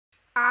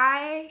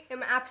I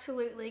am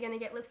absolutely gonna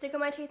get lipstick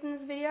on my teeth in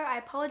this video. I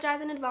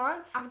apologize in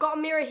advance. I've got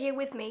a mirror here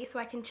with me so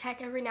I can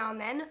check every now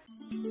and then.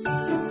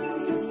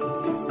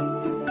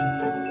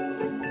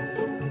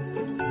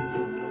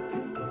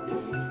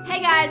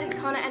 Hey guys, it's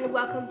Conagh and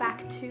welcome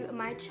back to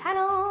my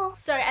channel.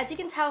 So as you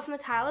can tell from the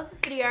title of this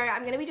video,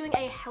 I'm going to be doing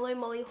a Hello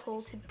Molly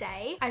haul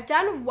today. I've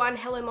done one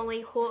Hello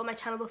Molly haul on my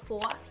channel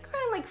before, I think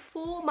around like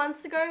 4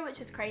 months ago,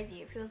 which is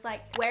crazy. It feels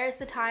like, where is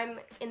the time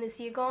in this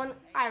year gone?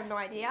 I have no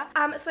idea.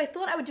 So I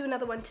thought I would do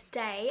another one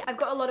today. I've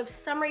got a lot of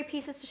summary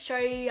pieces to show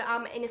you.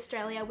 In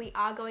Australia, we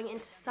are going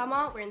into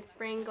summer. We're in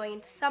spring going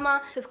into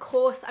summer. So of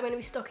course, I'm going to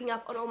be stocking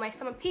up on all my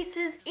summer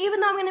pieces. Even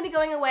though I'm going to be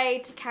going away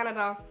to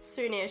Canada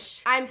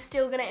soonish, I'm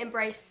still going to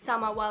embrace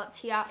summer while it's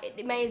here.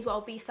 It may as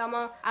well be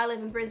summer. I live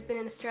in Brisbane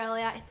in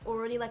Australia. It's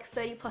already like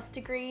 30 plus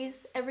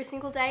degrees every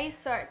single day.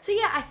 So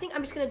yeah, I think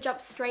I'm just going to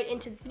jump straight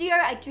into the video.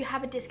 I do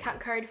have a discount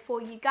code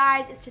for you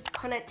guys. It's just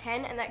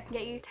Conagh10 and that can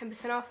get you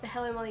 10% off the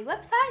Hello Molly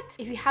website.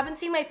 If you haven't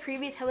seen my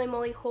previous Hello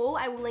Molly haul,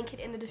 I will link it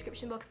in the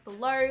description box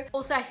below.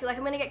 Also, I feel like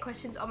I'm going to get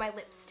questions on my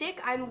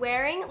lipstick. I'm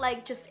wearing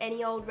like just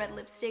any old red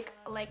lipstick,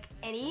 like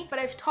any, but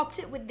I've topped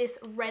it with this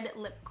red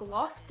lip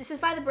gloss. This is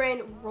by the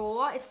brand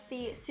Raw. It's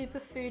the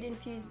Superfood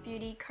Infused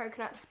Beauty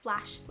Coconut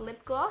Splash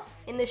Lip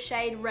Gloss in the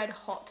shade Red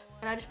Hot.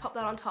 And I just popped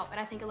that on top and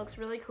I think it looks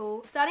really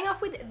cool. Starting off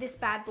with this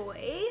bad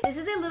boy. This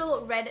is a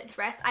little red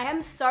dress. I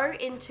am so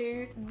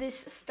into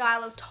this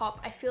style of top.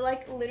 I feel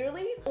like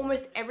literally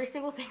almost every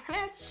single thing that I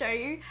have to show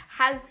you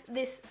has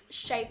this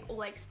shape or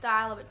like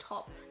style of a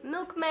top.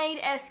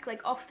 Milkmaid-esque,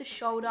 like off the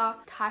shoulder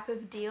type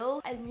of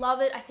deal. I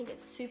love it. I think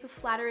it's super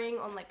flattering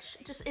on like,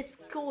 just it's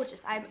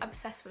gorgeous. I'm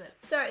obsessed with it.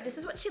 So this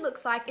is what she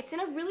looks like. It's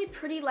in a really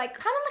pretty, like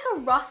kind of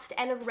like a rust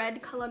and a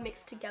red color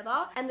mixed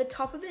together. And the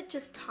top of it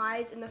just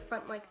ties in the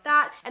front like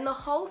that. And the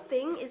whole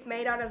thing is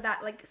made out of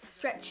that like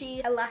stretchy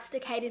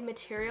elasticated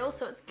material,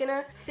 so it's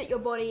gonna fit your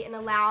body and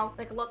allow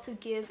like lots of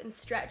give and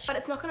stretch, but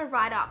it's not gonna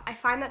ride up. I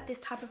find that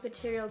this type of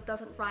material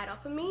doesn't ride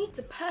up on me. It's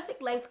a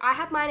perfect length. I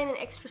have mine in an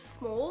extra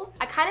small.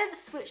 I kind of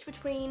switched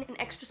between an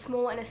extra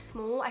small and a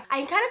small. I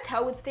can kind of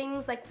tell with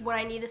things like what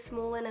I need a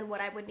small in and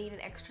what I would need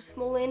an extra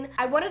small in.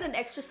 I wanted an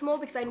extra small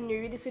because I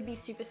knew this would be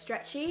super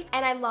stretchy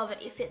and I love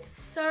it. It fits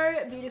so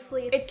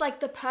beautifully. It's like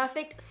the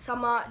perfect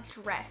summer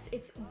dress.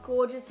 It's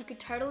gorgeous. You could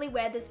totally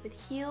wear this with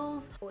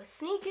heels or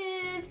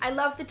sneakers. I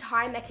love the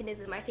tie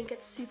mechanism. I think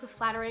it's super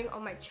flattering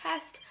on my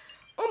chest.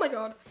 Oh my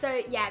god.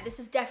 So yeah, this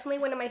is definitely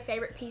one of my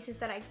favorite pieces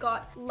that I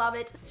got. Love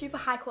it. Super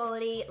high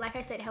quality. Like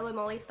I said, Hello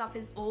Molly stuff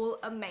is all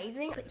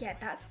amazing. But yeah,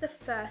 that's the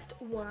first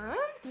one.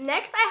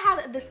 Next, I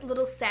have this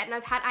little set, and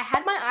I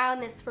had my eye on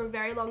this for a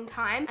very long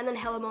time, and then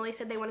Hello Molly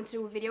said they wanted to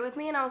do a video with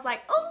me, and I was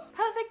like, oh,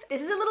 perfect.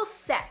 This is a little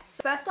set.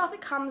 So first off,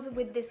 it comes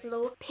with this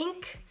little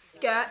pink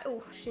skirt.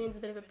 Oh, she needs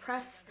a bit of a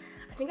press.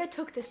 I think I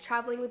took this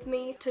traveling with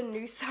me to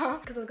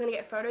Noosa because I was going to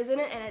get photos in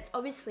it, and it's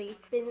obviously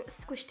been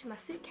squished in my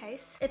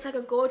suitcase. It's like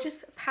a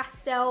gorgeous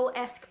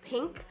pastel-esque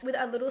pink with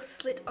a little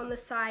slit on the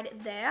side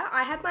there.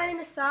 I have mine in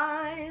a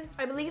size,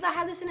 I believe I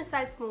have this in a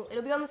size small.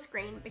 It'll be on the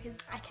screen because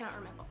I cannot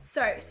remember.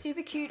 So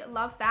super cute,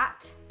 love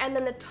that. And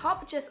then the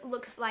top just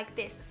looks like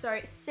this.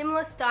 So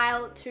similar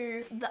style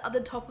to the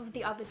other top of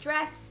the other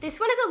dress. This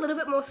one is a little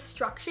bit more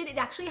structured. It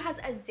actually has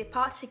a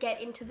zipper to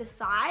get into the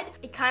side.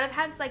 It kind of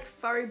has like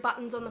faux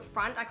buttons on the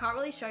front. I can't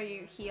really show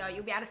you here.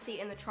 You'll be able to see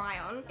it in the try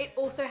on. It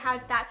also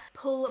has that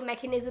pull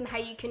mechanism, how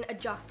you can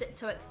adjust it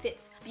so it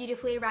fits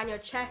beautifully around your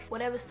chest,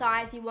 whatever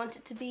size you want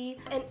it to be.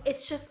 And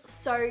it's just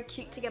so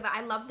cute together.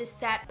 I love this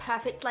set.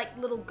 Perfect like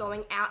little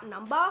going out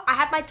number. I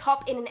have my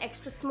top in an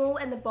extra small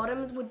and the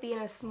bottoms would be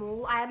in a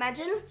small, I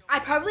imagine. I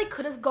probably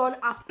could have gone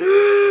up.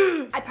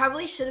 I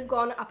probably should have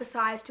gone up a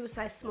size to a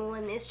size small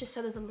in this just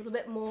so there's a little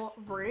bit more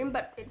room,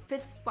 but it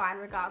fits fine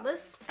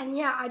regardless. And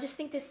yeah, I just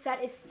think this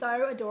set is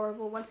so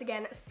adorable. Once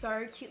again,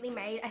 so cutely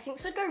made. I think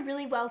this would go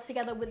really well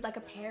together with like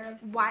a pair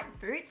of white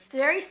boots. It's a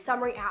very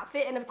summery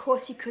outfit, and of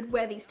course you could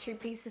wear these two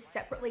pieces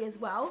separately as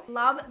well.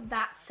 Love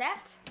that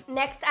set.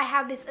 Next, I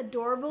have this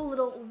adorable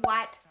little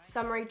white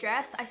summery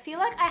dress. I feel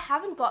like I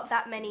haven't got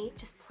that many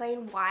just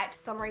plain white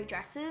summery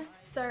dresses,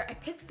 so I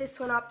picked this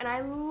one up and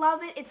I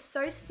love it. It's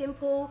so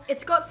simple.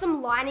 It's got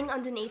some lining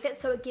underneath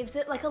it, so it gives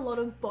it like a lot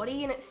of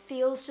body and it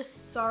feels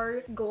just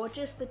so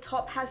gorgeous. The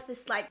top has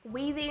this like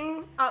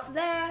weaving up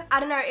there. I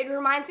don't know, it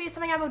reminds me of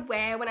something I would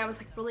wear when I was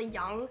like really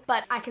young,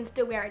 but I can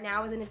still wear it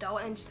now as an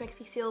adult, and it just makes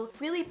me feel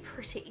really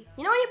pretty.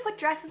 You know when you put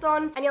dresses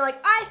on and you're like,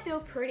 I feel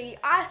pretty,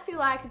 I feel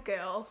like a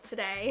girl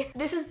today.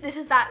 This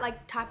is that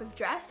like type of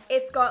dress.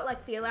 It's got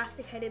like the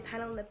elasticated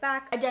panel in the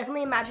back. I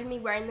definitely imagine me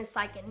wearing this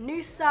like in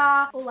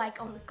Noosa or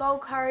like on the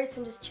Gold Coast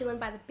and just chilling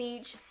by the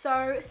beach.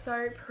 So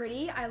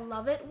pretty. I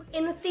love it.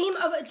 In the theme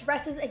of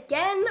dresses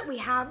again, we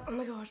have, oh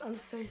my gosh, I'm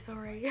so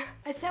sorry.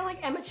 I sound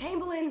like Emma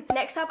Chamberlain.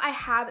 Next up, I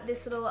have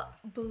this little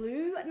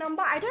blue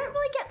number. I don't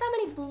really get that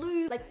many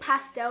blue like like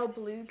pastel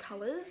blue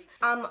colors,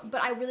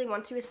 but I really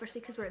want to,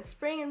 especially because we're in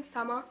spring and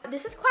summer.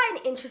 This is quite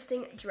an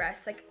interesting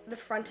dress. Like the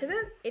front of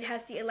it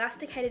has the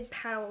elasticated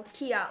panel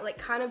here, like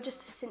kind of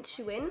just to cinch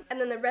you in, and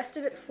then the rest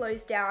of it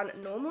flows down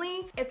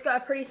normally. It's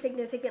got a pretty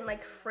significant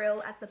like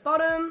frill at the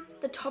bottom.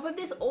 The top of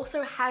this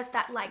also has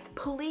that like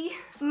pulley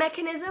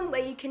mechanism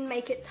where you can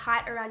make it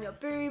tight around your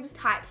boobs,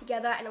 tight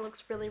together, and it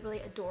looks really, really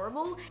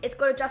adorable. It's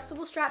got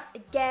adjustable straps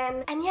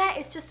again, and yeah,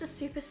 it's just a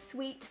super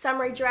sweet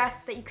summery dress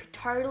that you could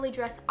totally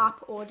dress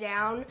up or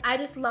down. I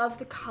just love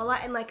the color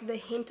and like the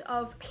hint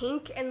of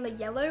pink and the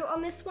yellow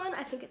on this one.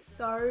 I think it's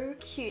so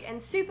cute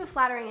and super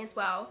flattering as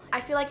well.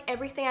 I feel like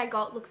everything I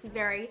got looks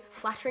very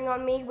flattering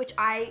on me, which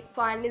I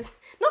find is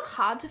not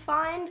hard to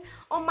find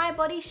on my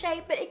body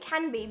shape, but it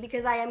can be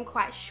because I am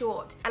quite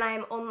short and I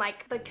am on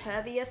like the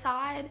curvier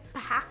side,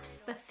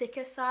 perhaps the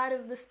thicker side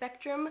of the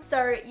spectrum.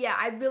 So yeah,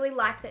 I really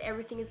like that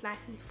everything is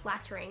nice and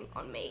flattering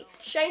on me.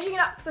 Changing it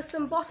up for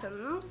some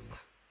bottoms.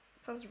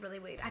 Sounds really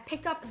weird. I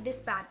picked up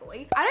this bad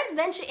boy. I don't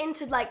venture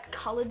into like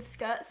colored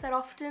skirts that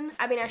often.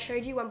 I mean, I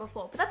showed you one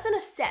before, but that's in a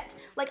set.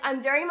 Like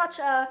I'm very much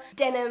a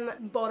denim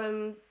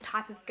bottom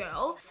type of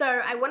girl. So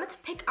I wanted to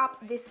pick up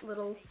this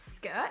little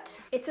skirt.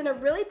 It's in a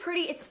really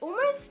pretty, it's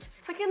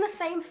like in the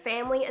same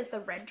family as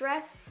the red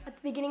dress at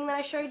the beginning that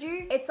I showed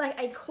you. It's like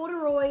a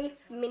corduroy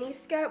mini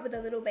skirt with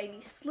a little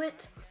baby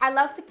slit. I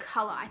love the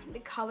color. I think the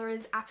color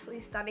is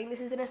absolutely stunning.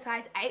 This is in a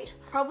size 8.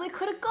 Probably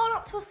could have gone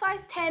up to a size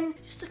 10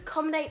 just to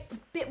accommodate a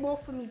bit more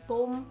for me,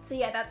 boom. So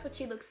yeah, that's what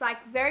she looks like.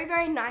 Very,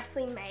 very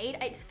nicely made.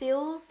 It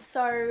feels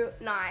so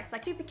nice,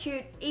 like super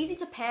cute, easy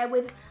to pair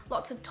with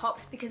lots of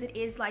tops because it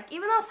is like,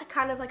 even though it's a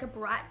kind of like a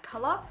bright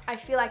color, I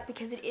feel like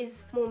because it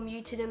is more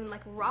muted and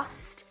like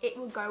rust, it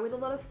will go with a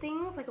lot of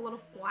things, like a lot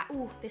of white.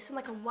 Ooh, this one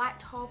like a white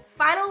top.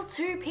 Final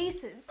 2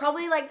 pieces.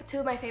 Probably like 2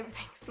 of my favorite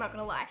things, not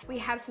gonna lie. We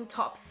have some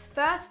tops.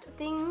 First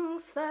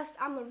things first,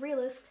 I'm the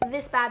realist.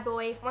 This bad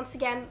boy, once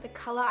again, the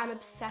color I'm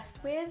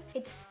obsessed with.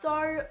 It's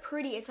so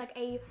pretty. It's like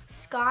a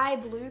sky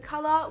blue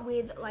color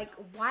with like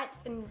white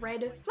and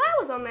red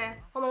flowers on there.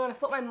 Oh my god, I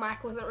thought my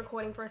mic wasn't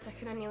recording for a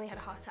second. I nearly had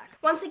a heart attack.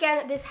 Once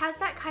again, this has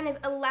that kind of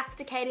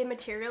elasticated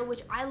material,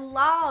 which I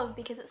love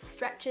because it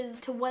stretches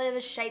to whatever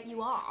shape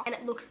you are and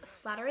it looks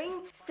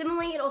flattering.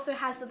 Similarly, it also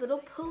has the little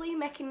pulley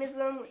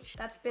mechanism, which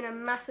that's been a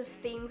massive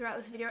theme throughout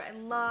this video. I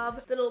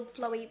love little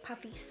flowy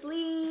puffy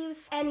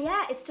sleeves, and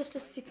yeah, it's just a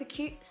super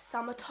cute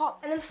summer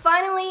top. And then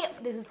finally,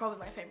 this is probably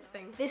my favorite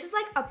thing. This is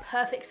like a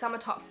perfect summer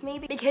top for me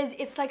because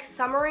it's like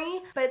summery,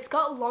 but it's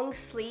got long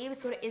sleeves,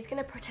 so it is going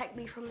to protect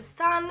me from the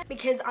sun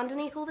because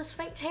underneath all this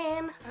fake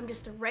tan, I'm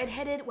just a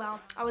redheaded,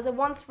 well, I was a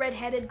once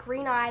redheaded,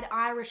 green-eyed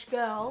Irish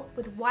girl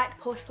with white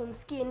porcelain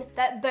skin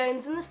that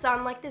burns in the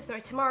sun like there's no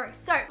tomorrow.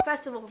 So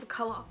first of all, the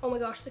color. Oh my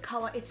gosh, the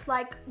color. It's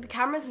like, the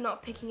camera's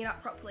not picking it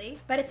up properly,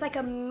 but it's like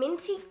a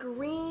minty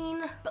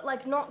green, but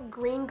like not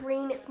green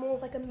green. It's more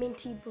of like a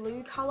minty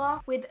blue color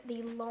with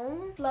the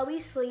long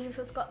flowy sleeves.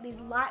 So it's got these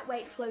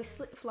lightweight flow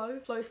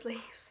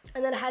sleeves.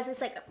 And then it has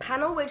this like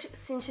panel which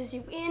cinches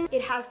you in.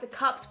 It has the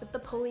cups with the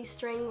pulley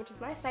string, which is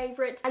my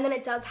favorite. And then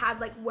it does have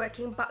like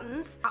working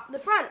buttons up the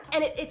front.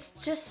 And it's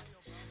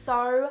just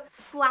so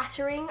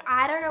flattering.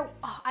 I don't know.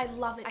 Oh, I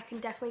love it. I can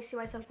definitely see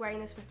myself wearing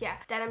this with, yeah,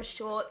 denim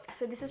shorts.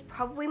 So this is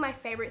probably my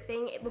favorite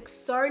thing. It looks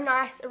so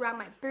nice around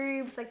my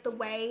boobs, like the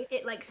way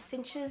it like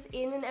cinches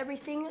in and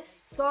everything.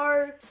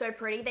 So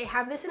pretty. They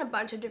have this in a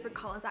bunch of different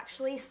colors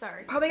actually. So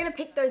probably gonna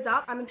pick those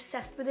up. I'm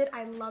obsessed with it.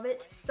 I love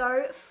it.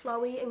 So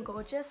flowy and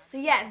gorgeous. So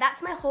yeah,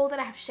 that's my haul that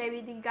I have shared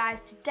with you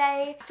guys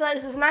today. I feel like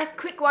this was a nice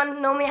quick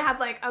one. Normally I have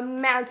like a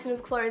mountain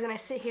of clothes and I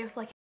sit here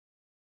for like